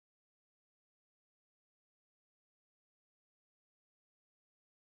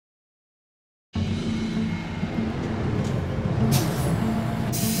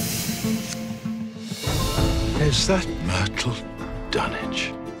Is that Myrtle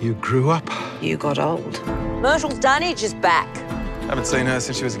Dunnage? You grew up. You got old. Myrtle Dunnage is back. Haven't seen her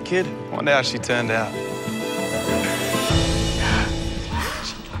since she was a kid. Wonder how she turned out.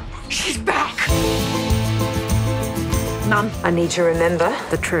 She's back! Mum, I need to remember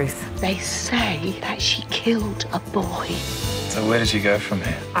the truth. They say that she killed a boy. So where did she go from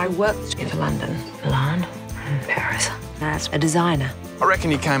here? I worked in London, Milan, and Paris as a designer. I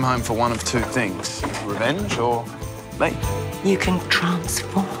reckon you came home for one of two things. Revenge or me. You can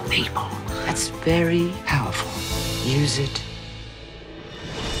transform people. That's very powerful. Use it.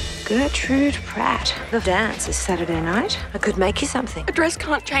 Gertrude Pratt. The dance is Saturday night. I could make you something. A dress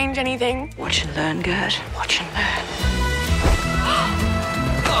can't change anything. Watch and learn, Gert. Watch and learn.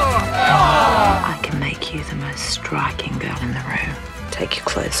 I can make you the most striking girl in the room. Take your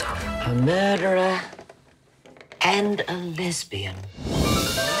clothes off. A murderer and a lesbian.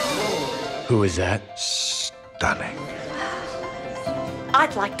 Who is that? Stunning.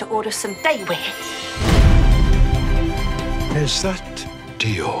 I'd like to order some day wear. Is that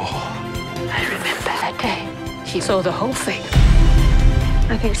Dior? I remember that day. She saw the whole thing.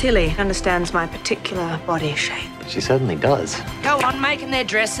 I think Tilly understands my particular body shape. She certainly does. Go on making their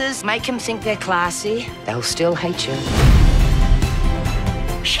dresses, make them think they're classy. They'll still hate you.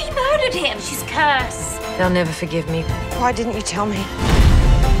 She murdered him. She's cursed. They'll never forgive me. Why didn't you tell me?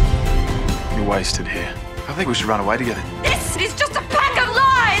 You're wasted here. I think we should run away together. This is just a pack of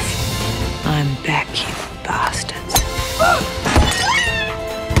lies! I'm back, you bastards.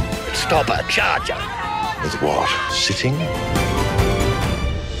 Stop her, charge her. With what? Sitting?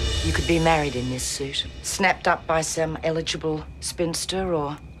 You could be married in this suit, snapped up by some eligible spinster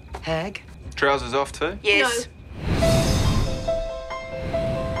or hag. Trousers off too? Yes. No.